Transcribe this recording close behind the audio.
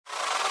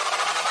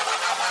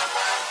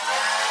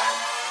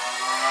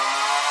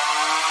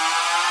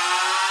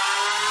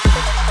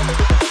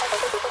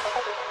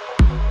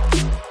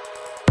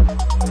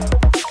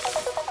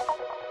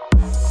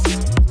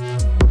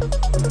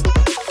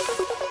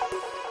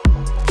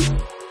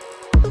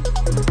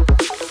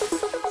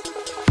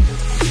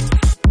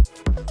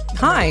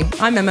Hi,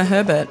 I'm Emma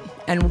Herbert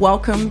and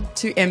welcome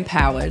to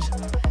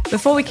eMpowered.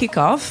 Before we kick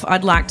off,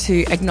 I'd like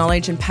to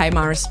acknowledge and pay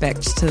my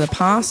respects to the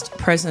past,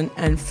 present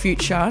and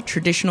future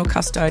traditional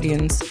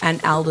custodians and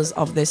elders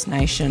of this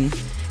nation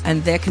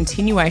and their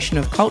continuation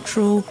of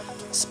cultural,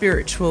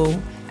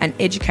 spiritual and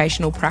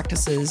educational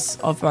practices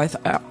of both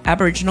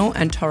Aboriginal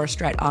and Torres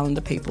Strait Islander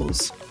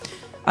peoples.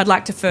 I'd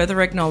like to further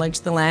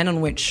acknowledge the land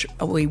on which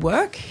we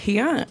work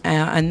here,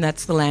 and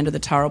that's the land of the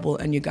Turrbal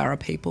and Yagara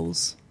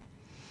peoples.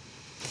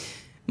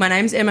 My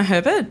name's Emma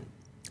Herbert.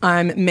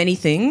 I'm many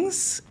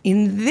things.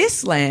 In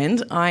this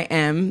land, I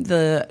am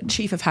the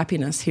Chief of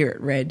Happiness here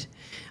at Red.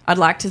 I'd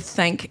like to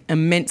thank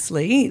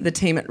immensely the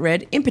team at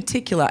Red, in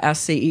particular our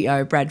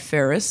CEO, Brad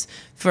Ferris,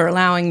 for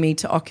allowing me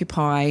to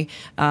occupy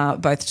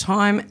both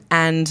time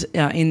and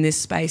in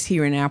this space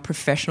here in our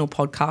professional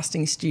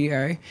podcasting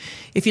studio.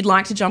 If you'd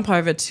like to jump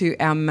over to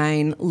our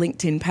main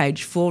LinkedIn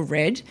page for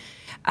Red,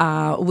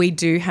 we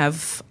do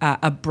have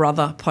a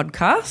brother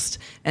podcast,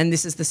 and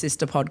this is the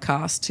sister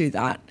podcast to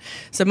that.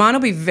 So mine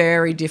will be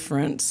very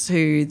different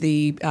to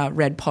the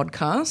Red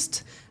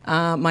podcast.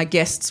 My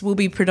guests will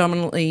be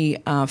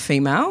predominantly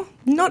female,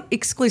 not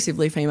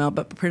exclusively female,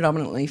 but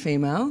predominantly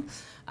female.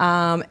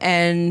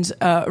 And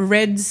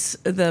Red's,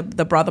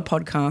 the brother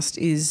podcast,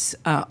 is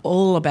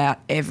all about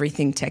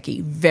everything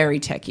techie, very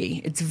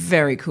techie. It's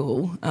very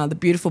cool. The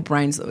beautiful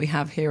brains that we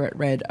have here at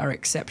Red are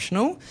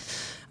exceptional.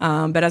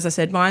 But as I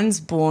said, mine's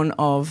born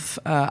of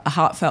a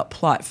heartfelt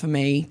plight for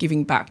me,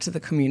 giving back to the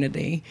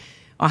community.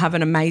 I have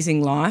an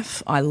amazing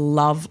life. I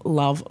love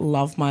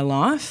my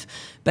life,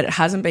 but it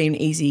hasn't been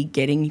easy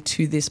getting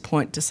to this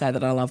point to say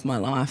that I love my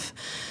life.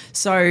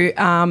 So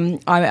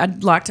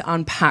I'd like to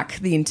unpack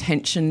the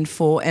intention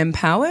for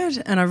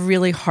eMpowered, and I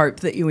really hope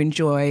that you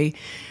enjoy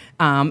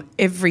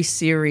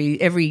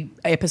every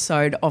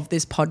episode of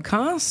this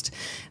podcast.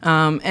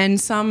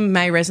 And some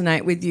may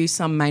resonate with you,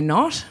 some may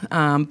not,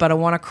 but I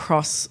want to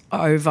cross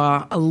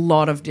over a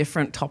lot of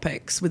different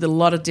topics with a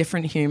lot of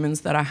different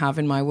humans that I have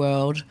in my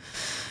world.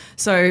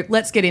 So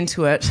let's get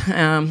into it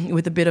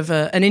with a bit of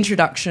an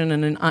introduction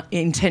and an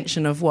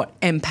intention of what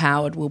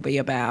eMpowered will be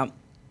about.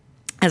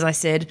 As I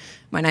said,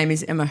 my name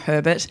is Emma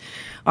Herbert.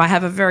 I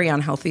have a very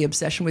unhealthy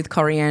obsession with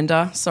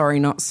coriander. Sorry,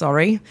 not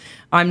sorry.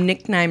 I'm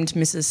nicknamed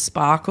Mrs.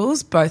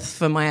 Sparkles, both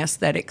for my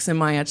aesthetics and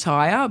my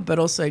attire, but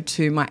also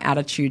to my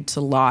attitude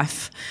to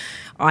life.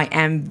 I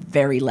am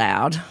very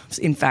loud.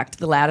 In fact,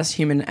 the loudest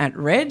human at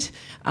Red.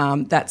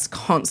 That's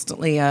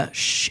constantly a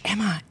shh,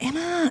 Emma.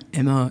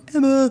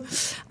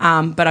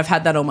 But I've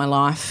had that all my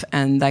life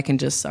and they can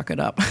just suck it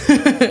up.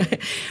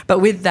 But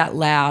with that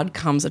loud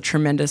comes a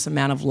tremendous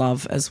amount of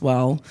love as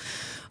well.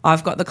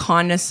 I've got the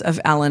kindness of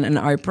Alan and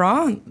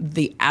Oprah,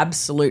 the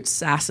absolute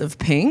sass of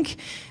Pink,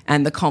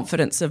 and the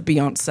confidence of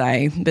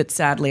Beyonce. But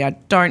sadly, I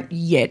don't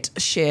yet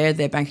share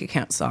their bank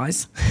account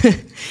size.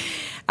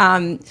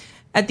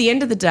 At the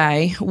end of the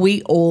day,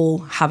 we all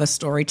have a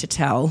story to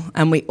tell,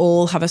 and we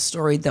all have a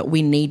story that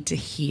we need to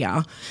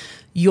hear.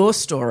 Your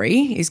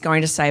story is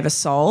going to save a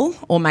soul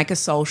or make a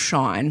soul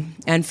shine.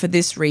 And for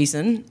this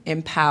reason,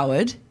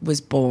 eMpowered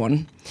was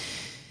born.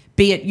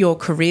 Be it your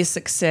career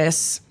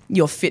success,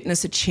 your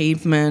fitness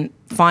achievement,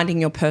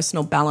 finding your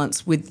personal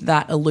balance with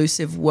that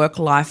elusive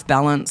work-life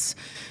balance,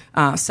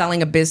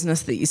 selling a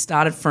business that you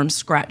started from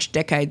scratch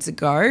decades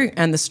ago,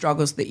 and the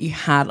struggles that you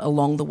had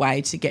along the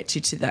way to get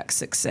you to that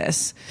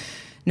success.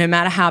 No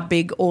matter how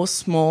big or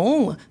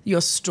small,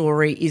 your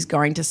story is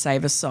going to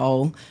save a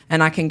soul.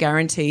 And I can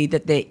guarantee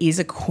that there is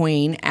a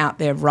queen out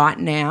there right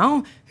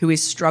now who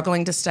is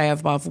struggling to stay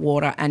above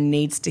water and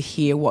needs to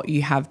hear what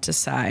you have to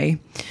say.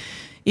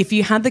 If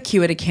you had the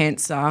cure to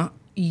cancer,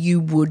 you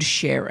would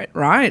share it,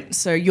 right?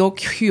 So your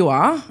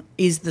cure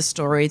is the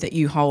story that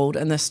you hold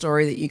and the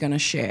story that you're going to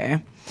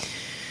share.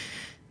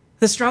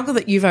 The struggle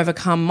that you've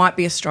overcome might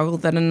be a struggle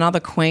that another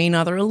queen,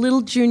 either a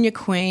little junior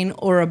queen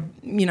or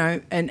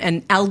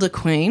an elder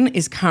queen,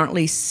 is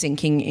currently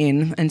sinking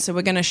in. And so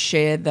we're going to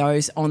share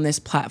those on this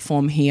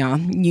platform here.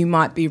 You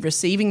might be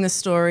receiving the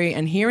story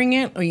and hearing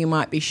it, or you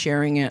might be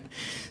sharing it.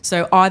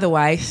 So either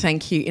way,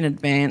 thank you in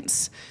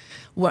advance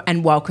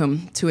and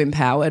welcome to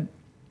eMpowered.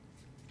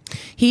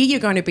 Here you're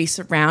going to be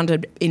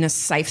surrounded in a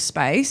safe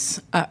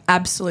space, an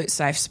absolute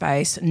safe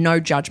space,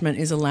 no judgment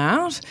is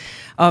allowed,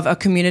 of a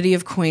community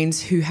of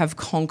queens who have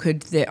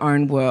conquered their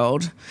own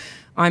world.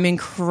 I'm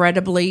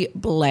incredibly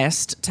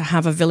blessed to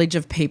have a village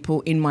of people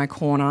in my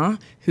corner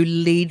who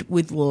lead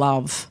with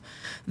love.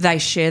 They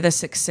share their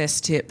success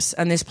tips,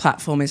 and this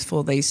platform is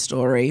for these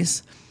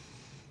stories.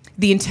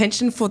 The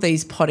intention for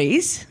these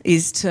poddies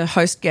is to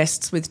host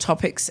guests with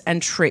topics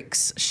and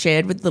tricks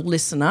shared with the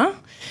listener,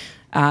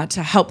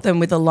 to help them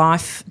with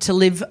to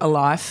live a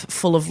life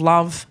full of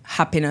love,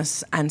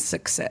 happiness and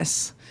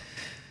success.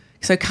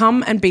 So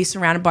come and be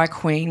surrounded by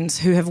queens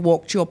who have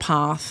walked your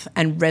path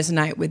and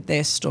resonate with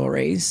their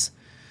stories.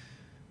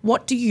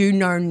 What do you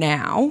know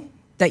now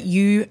that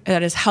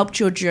has helped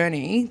your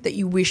journey that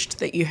you wished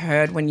that you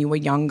heard when you were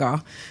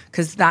younger?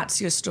 Because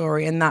that's your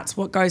story and that's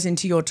what goes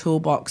into your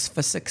toolbox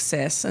for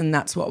success, and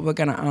that's what we're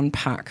going to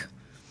unpack.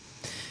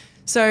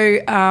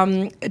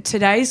 So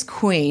today's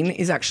queen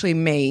is actually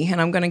me, and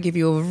I'm going to give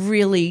you a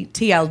really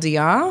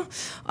TLDR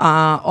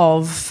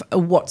of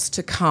what's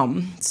to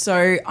come.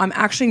 So I'm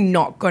actually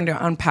not going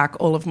to unpack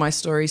all of my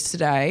stories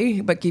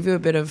today, but give you a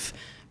bit of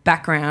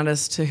background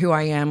as to who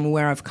I am and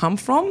where I've come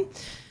from.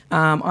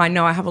 I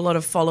know I have a lot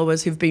of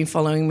followers who've been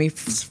following me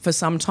for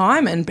some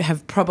time and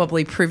have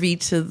probably privy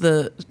to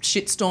the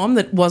shitstorm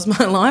that was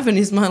my life and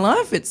is my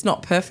life. It's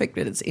not perfect,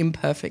 but it's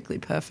imperfectly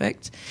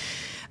perfect.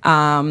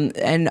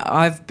 And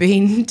I've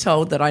been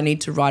told that I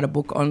need to write a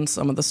book on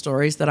some of the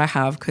stories that I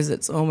have, because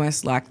it's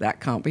almost like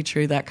that can't be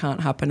true, that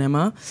can't happen,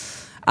 Emma.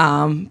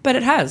 But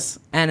it has,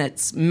 and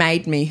it's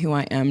made me who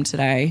I am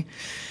today.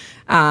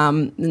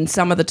 And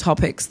some of the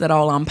topics that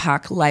I'll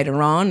unpack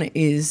later on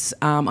is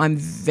I'm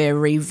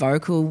very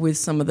vocal with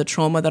some of the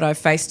trauma that I've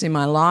faced in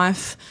my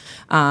life.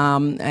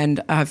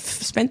 And I've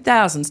spent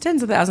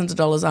tens of thousands of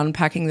dollars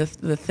unpacking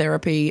the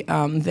therapy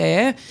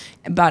there.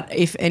 But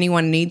if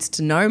anyone needs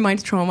to know my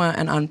trauma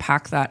and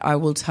unpack that, I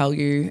will tell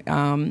you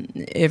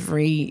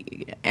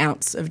every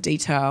ounce of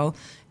detail,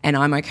 and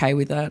I'm okay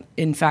with that.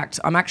 In fact,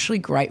 I'm actually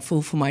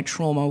grateful for my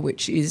trauma,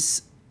 which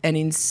is an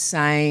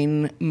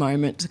insane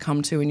moment to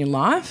come to in your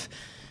life.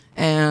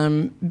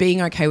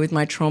 Being okay with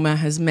my trauma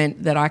has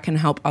meant that I can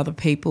help other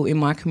people in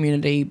my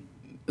community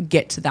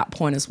get to that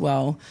point as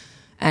well.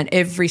 And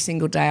every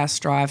single day I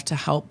strive to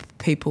help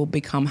people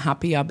become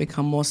happier,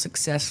 become more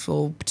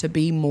successful, to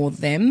be more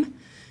them,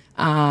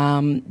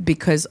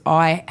 because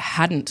I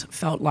hadn't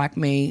felt like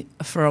me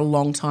for a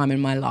long time in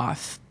my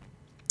life.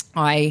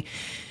 I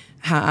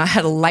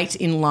had a late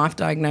in life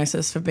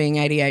diagnosis for being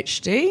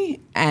ADHD,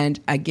 and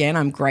again,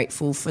 I'm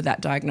grateful for that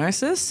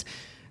diagnosis.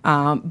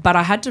 But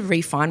I had to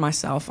refine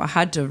myself. I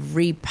had to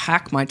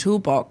repack my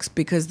toolbox,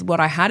 because what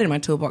I had in my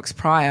toolbox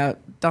prior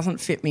doesn't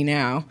fit me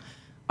now.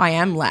 I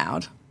am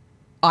loud.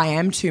 I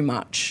am too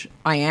much.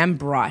 I am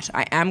bright.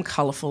 I am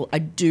colourful. I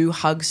do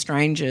hug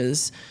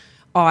strangers.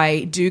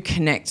 I do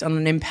connect on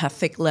an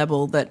empathic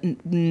level that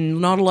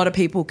not a lot of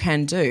people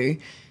can do,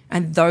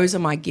 and those are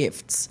my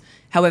gifts.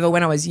 However,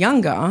 when I was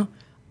younger,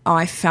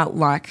 I felt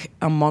like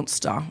a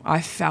monster.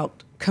 I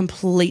felt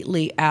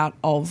completely out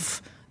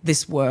of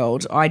this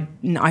world. I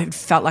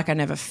felt like I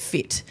never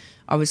fit.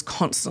 I was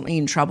constantly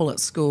in trouble at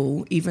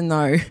school, even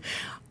though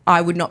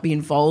I would not be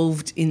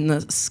involved in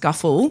the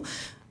scuffle.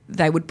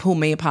 They would pull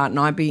me apart, and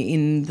I'd be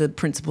in the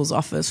principal's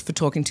office for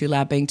talking too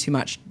loud, being too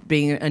much,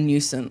 being a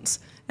nuisance.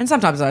 And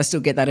sometimes I still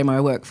get that in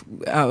my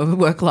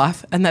work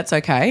life, and that's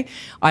okay.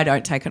 I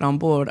don't take it on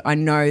board. I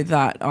know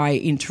that I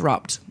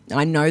interrupt.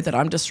 I know that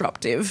I'm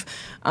disruptive.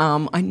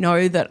 I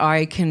know that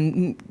I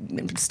can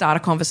start a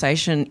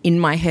conversation in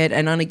my head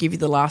and only give you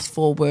the last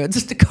 4 words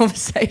of the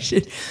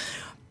conversation.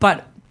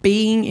 But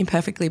being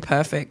imperfectly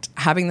perfect,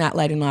 having that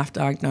late in life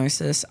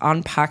diagnosis,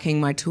 unpacking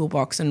my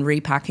toolbox and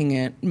repacking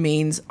it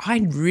means I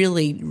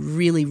really,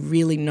 really,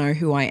 really know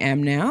who I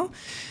am now.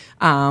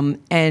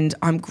 And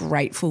I'm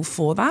grateful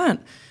for that.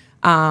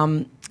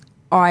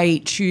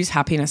 I choose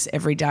happiness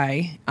every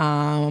day,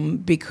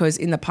 because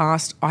in the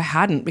past I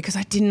hadn't, because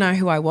I didn't know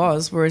who I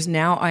was, whereas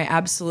now I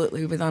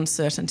absolutely, with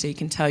uncertainty,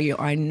 can tell you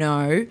I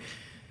know.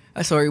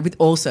 With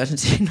all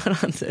certainty,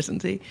 not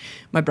uncertainty.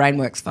 My brain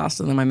works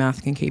faster than my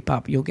mouth can keep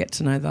up. You'll get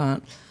to know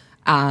that.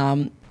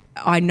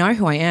 I know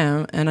who I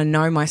am, and I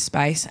know my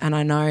space, and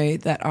I know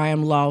that I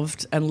am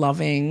loved and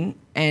loving,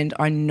 and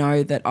I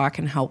know that I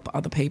can help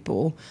other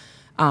people.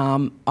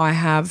 I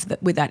have,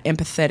 with that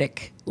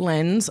empathetic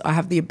lens, I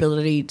have the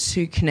ability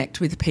to connect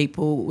with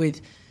people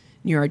with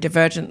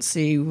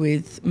neurodivergency,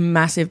 with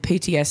massive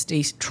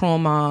PTSD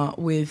trauma,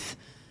 with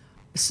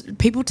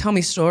people tell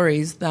me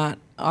stories that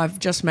I've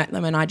just met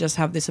them, and I just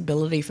have this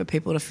ability for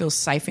people to feel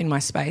safe in my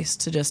space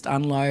to just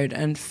unload.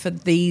 And for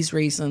these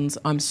reasons,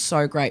 I'm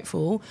so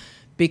grateful,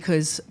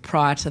 because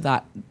prior to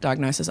that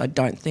diagnosis, I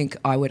don't think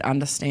I would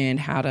understand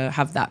how to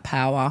have that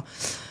power.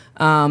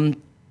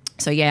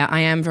 So, yeah, I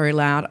am very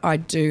loud. I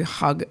do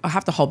hug. I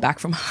have to hold back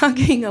from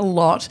hugging a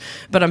lot,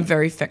 but I'm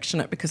very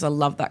affectionate because I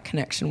love that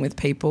connection with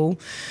people.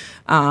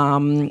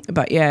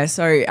 Previous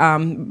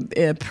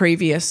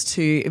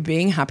to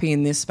being happy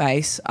in this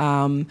space,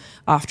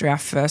 after our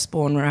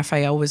firstborn,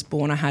 Raphael, was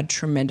born, I had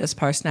tremendous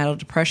postnatal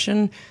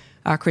depression.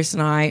 Chris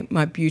and I,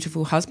 my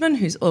beautiful husband,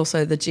 who's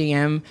also the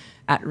GM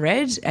at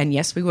Red, and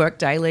yes, we work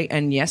daily,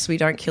 and yes, we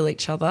don't kill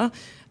each other.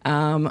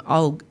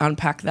 I'll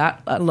unpack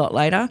that a lot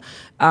later.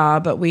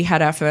 But we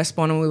had our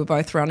firstborn, and we were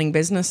both running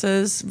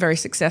businesses, very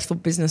successful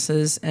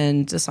businesses,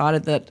 and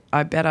decided that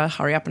I better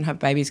hurry up and have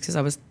babies, because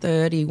I was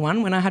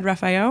 31 when I had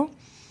Raphael.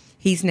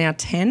 He's now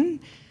 10.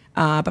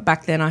 But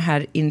back then I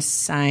had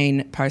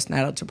insane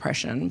postnatal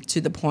depression, to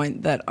the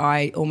point that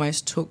I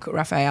almost took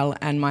Raphael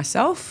and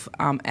myself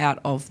out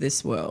of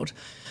this world.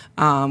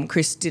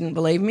 Chris didn't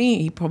believe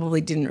me. He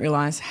probably didn't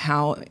realise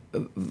how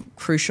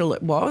crucial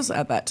it was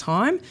at that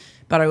time.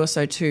 But I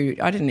also, too,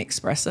 I didn't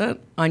express it.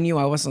 I knew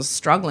I wasn't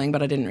struggling,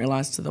 but I didn't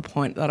realise to the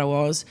point that I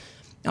was.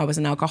 I was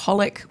an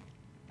alcoholic.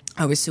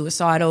 I was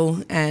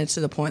suicidal, and to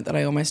the point that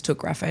I almost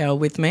took Raphael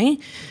with me.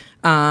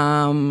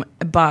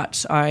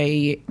 But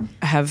I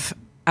have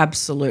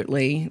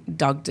absolutely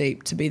dug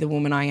deep to be the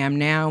woman I am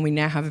now. And we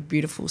now have a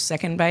beautiful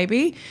second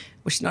baby.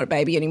 Well, she's not a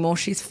baby anymore.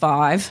 She's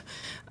 5,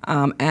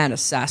 and a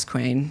sass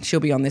queen. She'll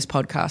be on this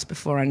podcast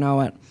before I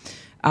know it.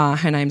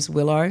 Her name's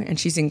Willow, and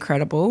she's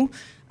incredible.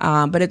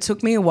 But it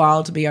took me a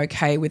while to be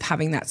okay with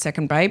having that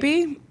second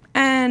baby.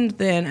 And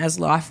then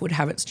as life would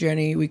have its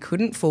journey, we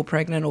couldn't fall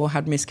pregnant or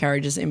had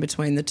miscarriages in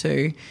between the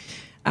two.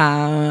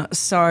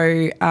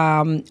 So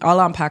I'll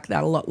unpack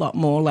that a lot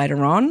more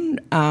later on.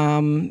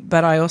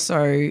 But I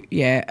also,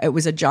 it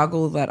was a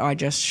juggle that I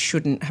just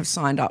shouldn't have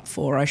signed up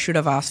for. I should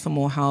have asked for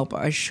more help.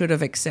 I should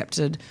have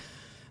accepted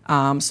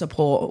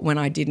support when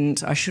I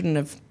didn't. I shouldn't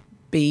have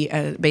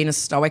been as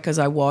stoic as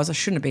I was. I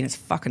shouldn't have been as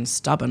fucking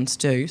stubborn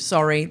too.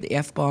 Sorry, the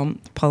F-bomb.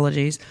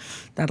 Apologies.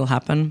 That'll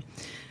happen.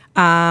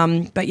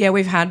 But yeah,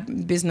 we've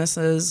had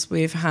businesses,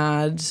 we've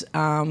had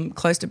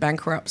close to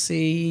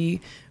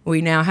bankruptcy.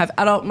 We now have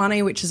adult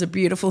money, which is a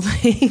beautiful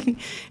thing.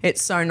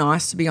 It's so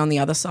nice to be on the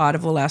other side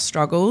of all our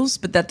struggles,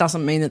 but that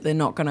doesn't mean that they're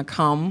not going to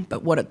come.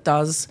 But what it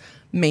does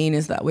mean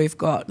is that we've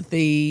got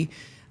the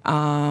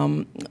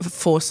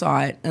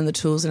foresight and the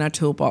tools in our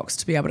toolbox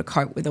to be able to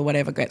cope with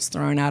whatever gets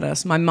thrown at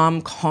us. My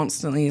mum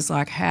constantly is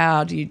like,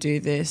 how do you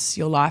do this?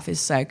 Your life is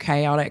so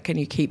chaotic and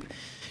you keep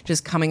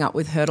just coming up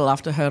with hurdle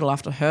after hurdle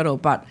after hurdle.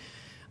 But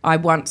I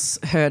once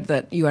heard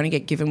that you only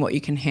get given what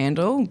you can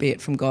handle, be it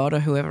from God or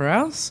whoever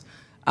else.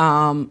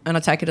 And I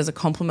take it as a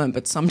compliment,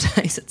 but some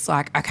days it's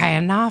like, okay,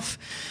 enough.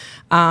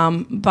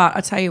 But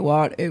I tell you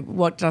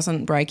what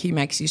doesn't break you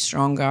makes you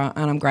stronger,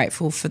 and I'm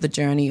grateful for the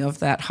journey of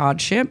that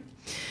hardship.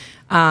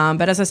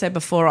 But as I said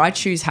before, I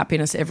choose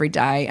happiness every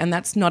day, and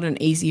that's not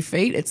an easy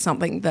feat. It's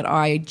something that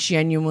I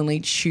genuinely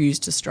choose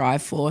to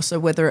strive for. So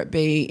whether it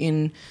be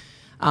in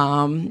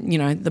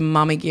the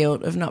mummy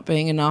guilt of not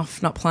being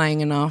enough, not playing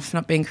enough,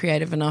 not being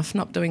creative enough,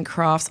 not doing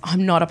crafts.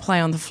 I'm not a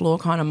play on the floor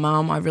kind of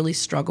mum. I really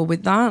struggle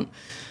with that.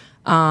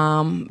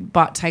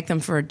 But take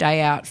them for a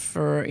day out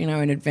for,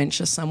 an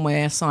adventure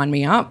somewhere, sign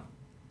me up.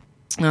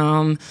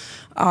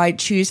 I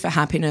choose for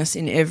happiness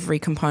in every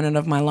component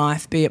of my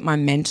life, be it my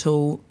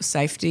mental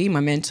safety,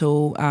 my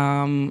mental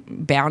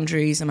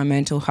boundaries and my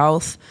mental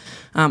health.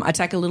 I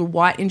take a little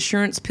white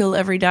insurance pill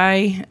every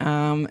day,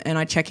 and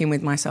I check in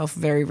with myself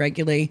very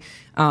regularly.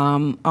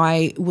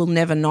 I will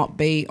never not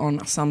be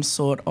on some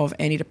sort of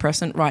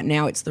antidepressant. Right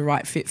now it's the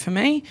right fit for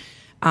me.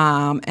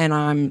 And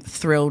I'm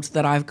thrilled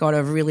that I've got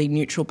a really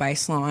neutral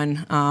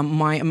baseline.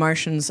 My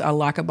emotions are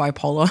like a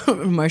bipolar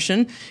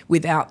emotion.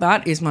 Without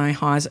that is my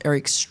highs are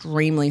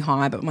extremely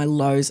high, but my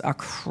lows are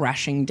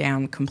crashing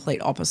down,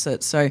 complete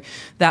opposite. So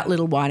that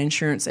little white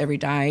insurance every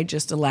day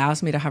just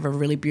allows me to have a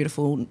really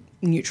beautiful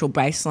neutral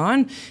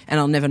baseline, and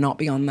I'll never not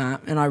be on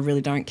that, and I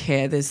really don't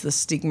care. There's the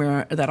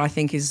stigma that I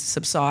think is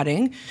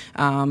subsiding,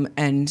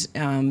 and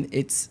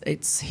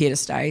it's here to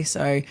stay.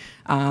 So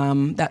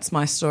that's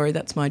my story,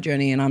 that's my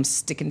journey, and I'm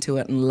sticking to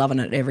it and loving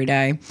it every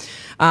day.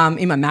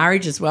 In my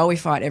marriage as well, we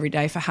fight every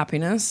day for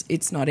happiness.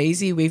 It's not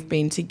easy. We've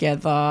been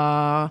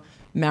together,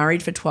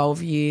 married for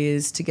 12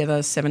 years,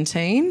 together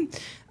 17.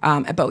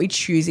 But we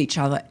choose each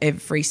other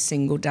every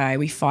single day.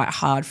 We fight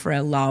hard for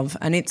our love,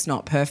 and it's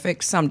not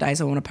perfect. Some days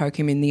I want to poke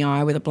him in the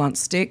eye with a blunt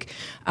stick,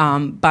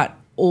 but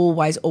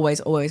always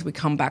we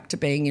come back to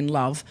being in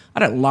love. I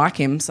don't like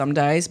him some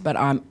days, but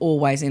I'm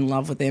always in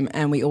love with him,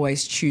 and we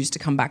always choose to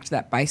come back to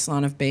that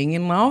baseline of being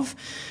in love.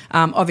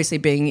 Obviously,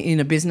 being in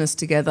a business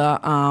together,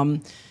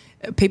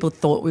 people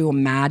thought we were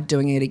mad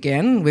doing it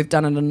again. We've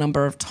done it a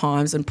number of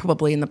times, and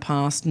probably in the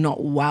past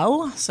not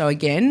well. So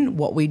again,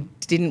 what we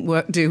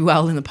didn't do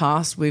well in the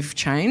past, we've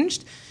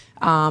changed.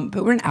 But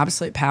we're an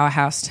absolute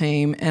powerhouse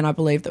team, and I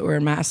believe that we're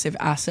a massive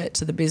asset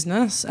to the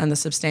business and the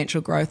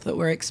substantial growth that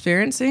we're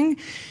experiencing.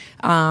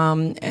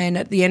 And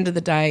at the end of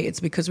the day, it's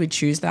because we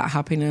choose that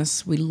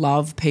happiness. We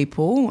love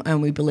people, and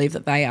we believe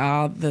that they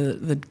are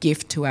the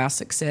gift to our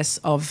success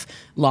of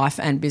life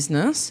and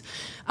business.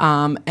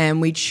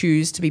 And we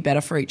choose to be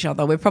better for each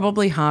other. We're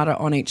probably harder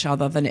on each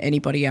other than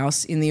anybody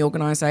else in the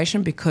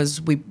organisation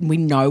because we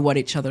know what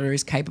each other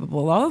is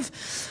capable of.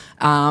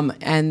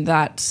 And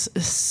that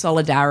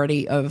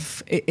solidarity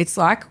of it's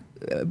like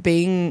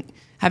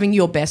having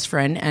your best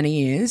friend, and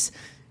he is,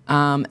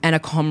 and a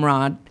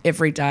comrade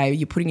every day.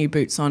 You're putting your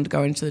boots on to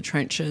go into the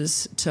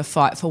trenches to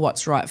fight for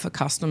what's right for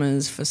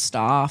customers, for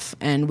staff,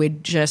 and we're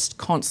just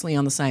constantly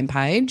on the same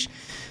page.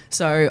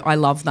 So I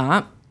love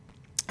that.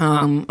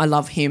 I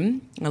love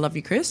him. I love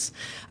you, Chris.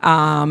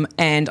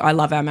 And I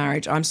love our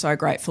marriage. I'm so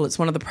grateful. It's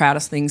one of the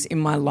proudest things in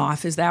my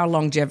life is that our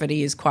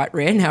longevity is quite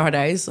rare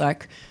nowadays.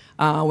 Like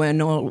when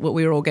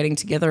we were all getting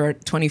together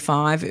at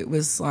 25, it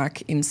was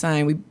like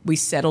insane. We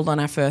settled on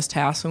our first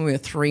house when we were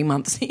 3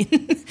 months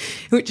in,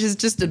 which is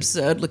just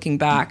absurd looking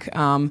back.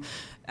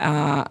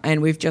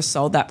 And we've just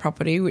sold that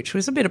property, which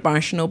was a bit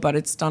emotional, but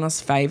it's done us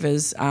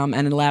favours and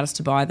it allowed us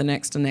to buy the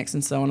next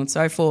and so on and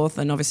so forth,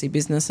 and obviously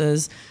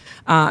businesses.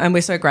 And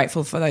we're so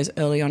grateful for those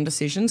early on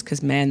decisions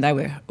because, man, they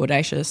were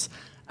audacious.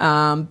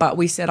 But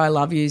we said I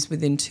love yous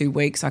within 2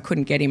 weeks. I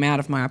couldn't get him out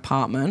of my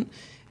apartment.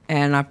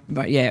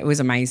 But yeah, it was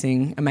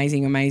amazing.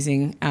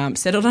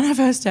 Settled on our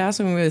first house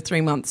when we were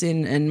 3 months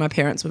in, and my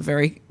parents were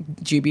very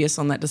dubious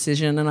on that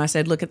decision. And I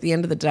said, look, at the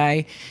end of the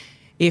day,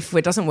 if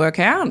it doesn't work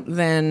out,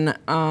 then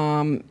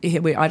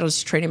I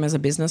just treat him as a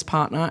business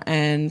partner,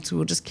 and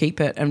we'll just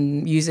keep it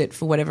and use it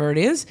for whatever it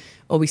is,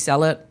 or we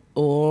sell it,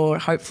 or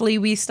hopefully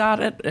we start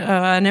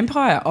an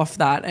empire off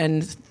that.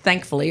 And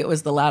thankfully it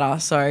was the latter.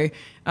 So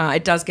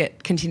it does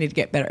continue to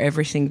get better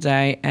every single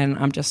day, and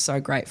I'm just so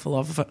grateful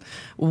of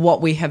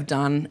what we have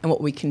done and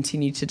what we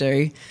continue to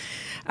do.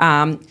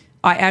 I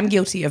am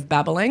guilty of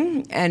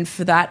babbling, and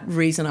for that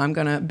reason I'm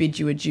going to bid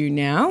you adieu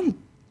now.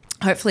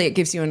 Hopefully it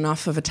gives you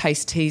enough of a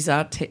taster,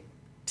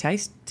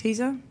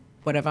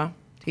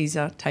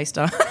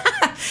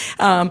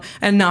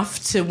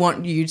 enough to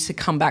want you to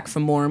come back for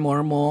more and more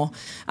and more.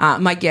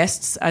 My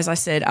guests, as I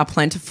said, are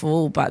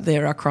plentiful, but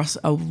they're across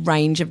a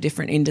range of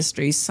different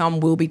industries.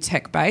 Some will be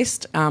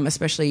tech-based,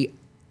 especially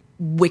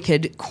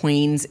wicked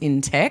queens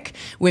in tech.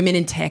 Women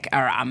in tech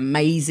are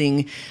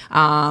amazing.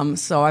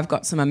 So I've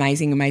got some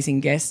amazing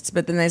guests.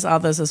 But then there's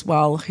others as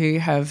well who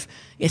have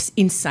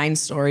insane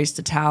stories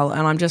to tell,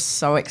 and I'm just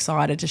so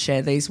excited to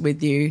share these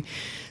with you.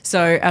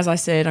 So as I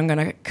said, I'm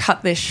going to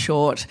cut this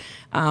short.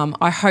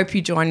 I hope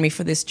you join me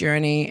for this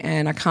journey,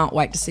 and I can't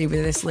wait to see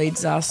where this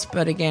leads us.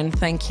 But again,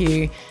 thank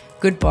you.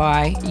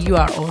 Goodbye. You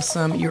are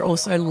awesome. You're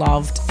also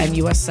loved, and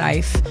you are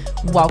safe.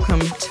 Welcome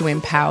to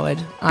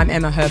eMpowered. I'm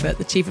Emma Herbert,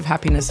 the Chief of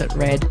Happiness at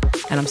Red,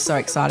 and I'm so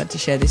excited to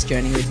share this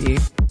journey with you.